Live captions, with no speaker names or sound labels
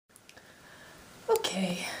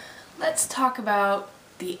Okay, let's talk about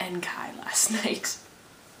the Enkai last night.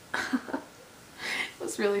 It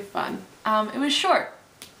was really fun. It was short.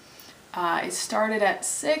 It started at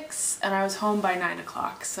 6 and I was home by 9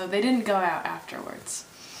 o'clock, so they didn't go out afterwards.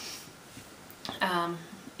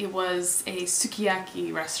 It was a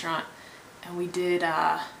sukiyaki restaurant and we did,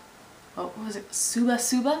 what was it, suba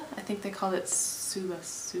suba? I think they called it suba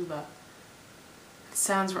suba. It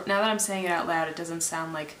sounds, now that I'm saying it out loud, it doesn't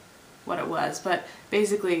sound like what it was, but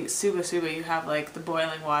basically suba suba, you have like the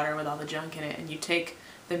boiling water with all the junk in it and you take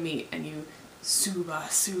the meat and you suba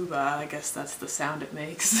suba, I guess that's the sound it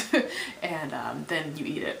makes, and then you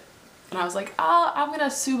eat it. And I was like, oh, I'm gonna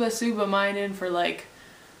suba suba mine in for like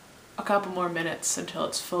a couple more minutes until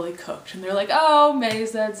it's fully cooked. And they're like, oh, May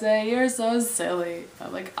Sensei, you're so silly.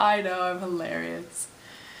 I'm like, I know, I'm hilarious.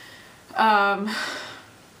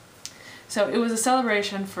 So it was a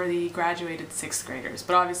celebration for the graduated 6th graders,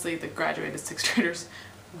 but obviously the graduated 6th graders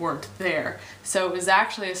weren't there. So it was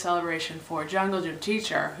actually a celebration for Jungle Gym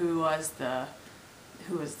teacher, who was the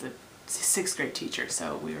 6th grade teacher.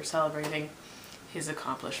 So we were celebrating his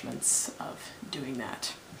accomplishments of doing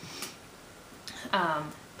that.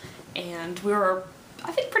 And we were,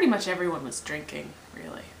 I think pretty much everyone was drinking,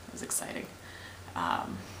 really. It was exciting.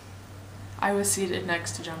 I was seated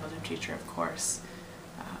next to Jungle Gym teacher, of course.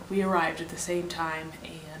 We arrived at the same time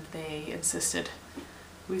and they insisted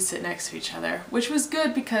we sit next to each other, which was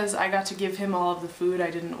good because I got to give him all of the food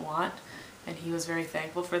I didn't want, and he was very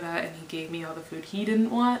thankful for that, and he gave me all the food he didn't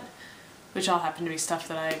want, which all happened to be stuff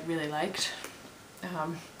that I really liked.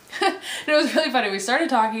 And it was really funny. We started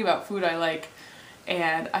talking about food I like,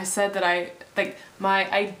 and I said that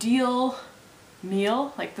my ideal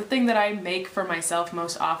meal, like the thing that I make for myself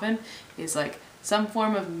most often, is like some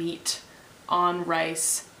form of meat on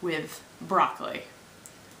rice with broccoli.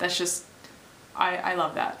 That's just, I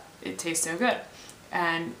love that. It tastes so good.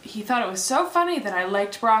 And he thought it was so funny that I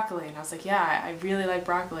liked broccoli, and I was like, yeah, I really like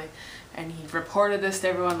broccoli. And he reported this to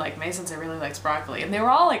everyone, like, May Sensei really likes broccoli. And they were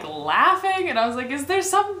all like laughing, and I was like, is there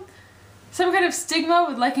some kind of stigma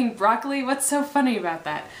with liking broccoli? What's so funny about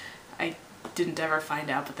that? I didn't ever find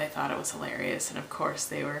out, but they thought it was hilarious. And of course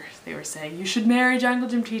they were saying, you should marry Jungle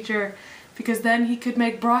Gym teacher because then he could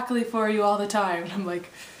make broccoli for you all the time. And I'm like,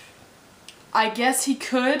 I guess he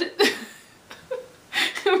could.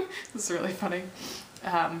 This is really funny.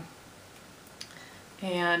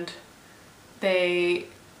 And they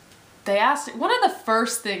asked, one of the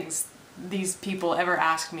first things these people ever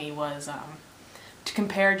asked me was to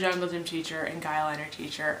compare Jungle Gym teacher and Guyliner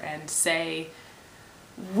teacher and say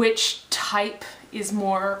which type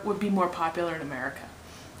would be more popular in America.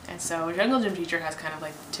 And so Jungle Gym teacher has kind of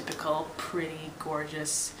like typical pretty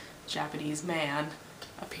gorgeous Japanese man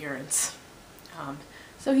appearance.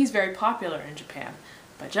 So he's very popular in Japan.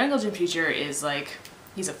 But Jungle Gym teacher is like,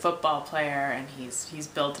 he's a football player and he's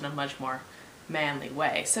built in a much more manly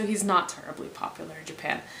way. So he's not terribly popular in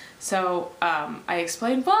Japan. So I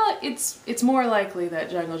explained, well, it's more likely that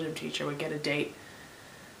Jungle Gym teacher would get a date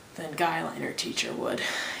than Guyliner teacher would.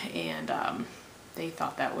 And they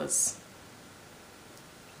thought that was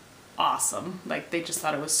awesome. Like, they just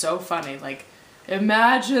thought it was so funny. Like,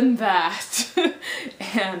 imagine that.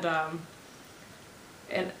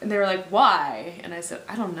 And they were like, why? And I said,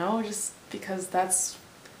 I don't know, just because that's...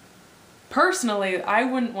 Personally, I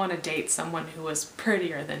wouldn't want to date someone who was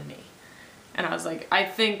prettier than me. And I was like, I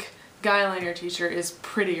think Guyliner teacher is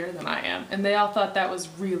prettier than I am. And they all thought that was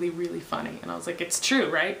really, really funny. And I was like, it's true,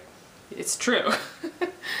 right? It's true.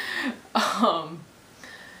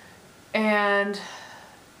 And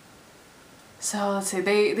so let's see,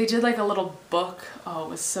 they did like a little book. Oh, it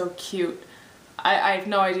was so cute. I have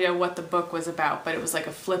no idea what the book was about, but it was like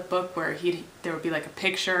a flip book where there would be like a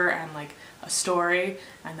picture and like a story,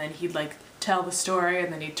 and then he'd like tell the story,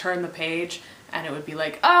 and then he'd turn the page and it would be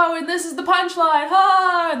like, oh, and this is the punchline,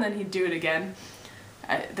 ha! And then he'd do it again.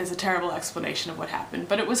 There's a terrible explanation of what happened,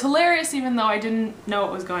 but it was hilarious even though I didn't know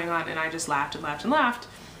what was going on, and I just laughed and laughed and laughed.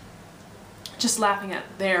 Just laughing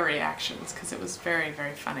at their reactions, because it was very,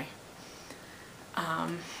 very funny.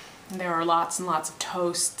 There were lots and lots of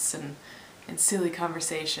toasts and silly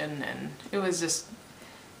conversation, and it was just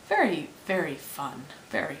very, very fun,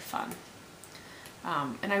 very fun.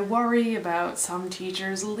 And I worry about some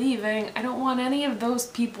teachers leaving. I don't want any of those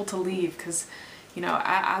people to leave, because, you know,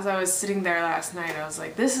 as I was sitting there last night, I was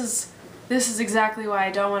like, this is exactly why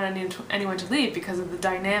I don't want anyone to leave, because of the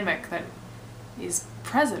dynamic that is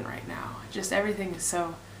present right now. Just everything is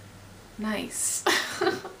so nice.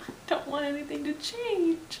 I don't want anything to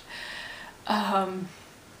change.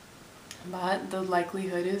 But the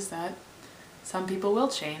likelihood is that some people will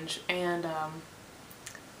change, and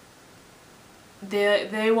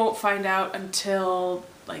they won't find out until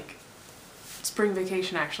like spring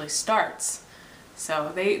vacation actually starts.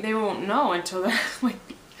 So they won't know until they're like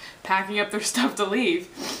packing up their stuff to leave.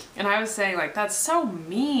 And I was saying, like, that's so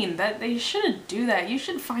mean, that they shouldn't do that. You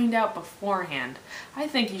should find out beforehand. I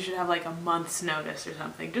think you should have like a month's notice or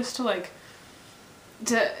something, just to like,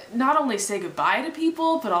 to not only say goodbye to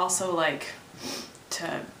people, but also like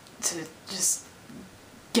to just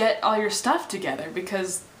get all your stuff together,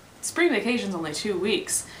 because spring vacation's only 2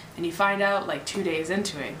 weeks and you find out like 2 days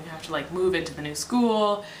into it. You have to like move into the new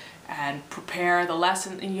school and prepare the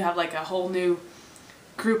lesson, and you have like a whole new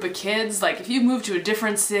group of kids. Like if you move to a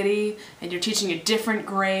different city and you're teaching a different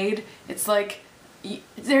grade, it's like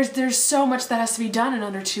there's so much that has to be done in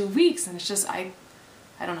under 2 weeks, and it's just I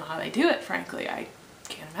don't know how they do it, frankly. I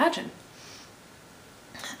can't imagine.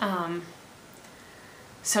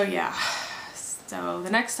 So yeah, so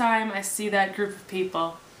the next time I see that group of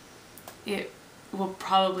people, it will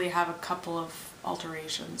probably have a couple of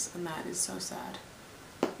alterations, and that is so sad.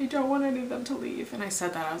 I don't want any of them to leave. And I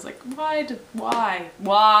said that, I was like, why?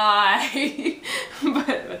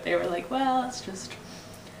 but they were like, well, it's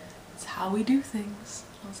how we do things.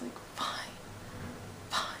 I was like, fine.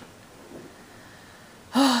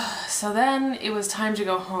 So then it was time to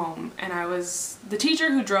go home, and the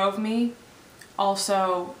teacher who drove me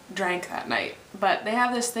also drank that night. But they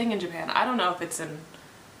have this thing in Japan, I don't know if it's in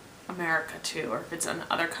America too, or if it's in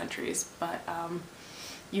other countries, but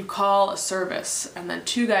you call a service and then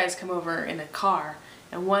 2 guys come over in a car,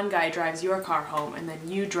 and 1 guy drives your car home, and then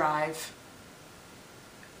you drive,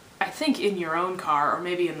 I think, in your own car or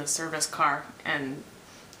maybe in the service car, and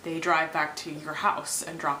they drive back to your house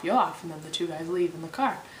and drop you off, and then the 2 guys leave in the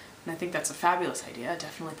car. And I think that's a fabulous idea. It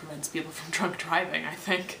definitely prevents people from drunk driving, I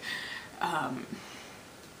think.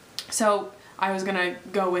 So I was gonna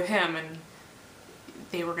go with him, and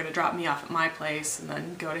they were gonna drop me off at my place and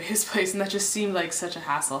then go to his place, and that just seemed like such a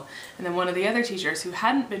hassle. And then one of the other teachers who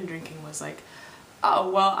hadn't been drinking was like, oh,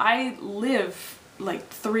 well, I live like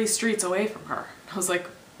 3 streets away from her. I was like,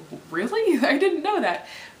 really? I didn't know that.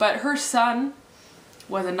 But her son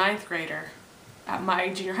was a 9th grader at my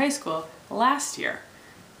junior high school last year.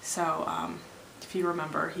 So if you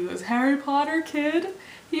remember, he was Harry Potter kid.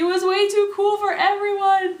 He was way too cool for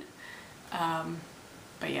everyone.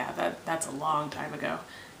 But yeah, that's a long time ago.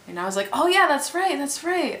 And I was like, oh yeah, that's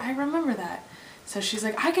right, I remember that. So she's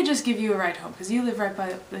like, I could just give you a ride home because you live right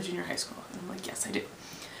by the junior high school. And I'm like, yes, I do.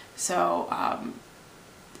 So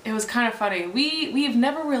it was kind of funny. We've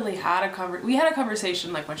never really had we had a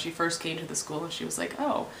conversation like when she first came to the school, and she was like,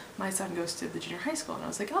 oh, my son goes to the junior high school. And I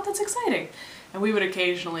was like, oh, that's exciting. And we would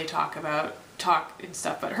occasionally talk and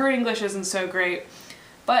stuff, but her English isn't so great.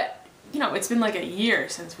 But you know, it's been like a year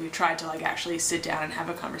since we've tried to like actually sit down and have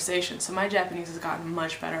a conversation. So my Japanese has gotten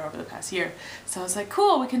much better over the past year. So I was like,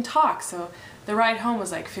 cool, we can talk. So the ride home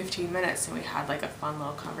was like 15 minutes, and we had like a fun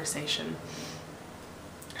little conversation.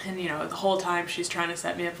 And you know, the whole time she's trying to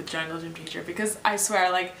set me up with jungle gym teacher, because I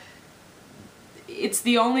swear, like, it's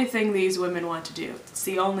the only thing these women want to do. It's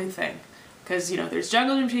the only thing. Because, you know, there's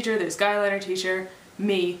jungle gym teacher, there's guideliner teacher,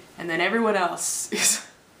 me, and then everyone else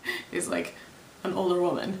is like an older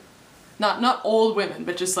woman. Not old women,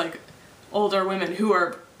 but just like older women who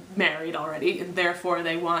are married already, and therefore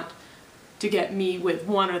they want to get me with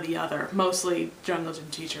one or the other. Mostly jungle gym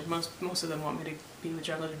teacher. Most of them want me to be with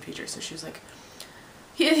jungle gym teacher. So she was like,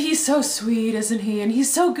 he's so sweet, isn't he? And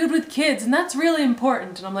he's so good with kids, and that's really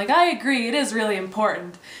important. And I'm like, I agree, it is really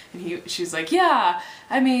important. And she's like, yeah,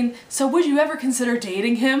 I mean, so would you ever consider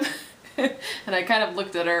dating him? And I kind of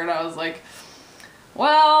looked at her and I was like,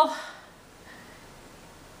 well,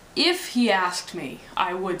 if he asked me,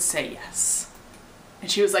 I would say yes.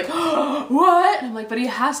 And she was like, oh, what? And I'm like, but he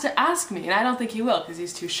has to ask me, and I don't think he will because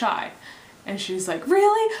he's too shy. And she's like,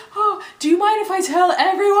 really? Oh, do you mind if I tell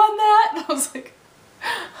everyone that? And I was like,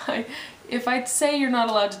 if I say you're not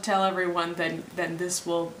allowed to tell everyone, then this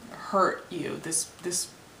will hurt you. This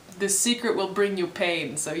secret will bring you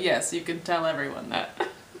pain. So yes, you can tell everyone that.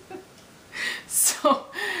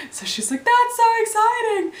 So she's like, that's so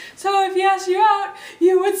exciting. So if he asked you out,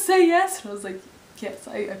 you would say yes. And I was like, yes,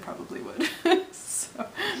 I probably would. So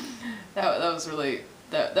that was really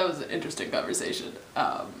that was an interesting conversation.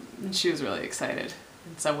 And she was really excited.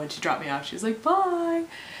 And so when she dropped me off, she was like, bye.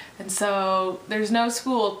 And so there's no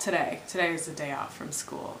school today. Today is the day off from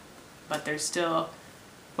school. But there's still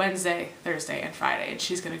Wednesday, Thursday, and Friday. And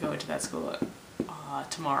she's going to go into that school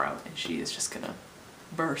tomorrow. And she is just going to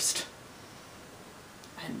burst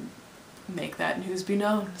and make that news be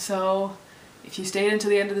known. So if you stayed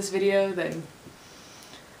until the end of this video, then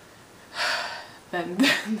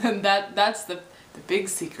that's the big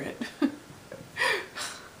secret.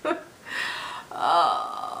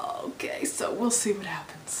 So we'll see what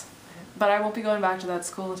happens. But I won't be going back to that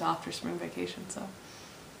school until after spring vacation, so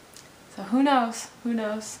who knows? Who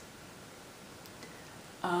knows?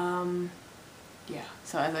 Yeah,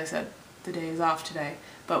 so as I said, the day is off today.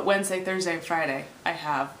 But Wednesday, Thursday, and Friday, I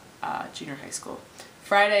have junior high school.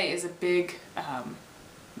 Friday is a big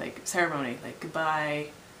like ceremony, like goodbye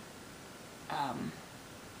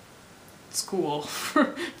school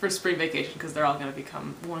for spring vacation, because they're all going to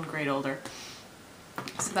become 1 grade older.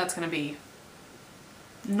 So that's going to be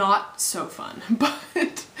not so fun,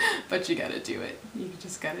 but you gotta do it. You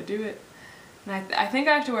just gotta do it. And I think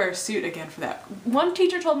I have to wear a suit again for that. One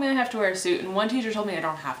teacher told me I have to wear a suit, and one teacher told me I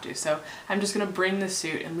don't have to, so I'm just gonna bring the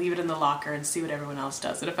suit and leave it in the locker and see what everyone else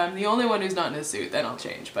does. And if I'm the only one who's not in a suit, then I'll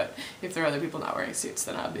change. But if there are other people not wearing suits,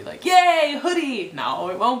 then I'll be like, yay, hoodie!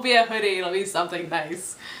 No, it won't be a hoodie, it'll be something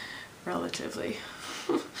nice. Relatively.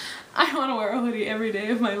 I wanna wear a hoodie every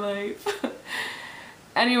day of my life.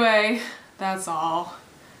 Anyway, that's all.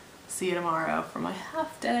 See you tomorrow for my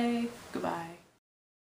half day. Goodbye.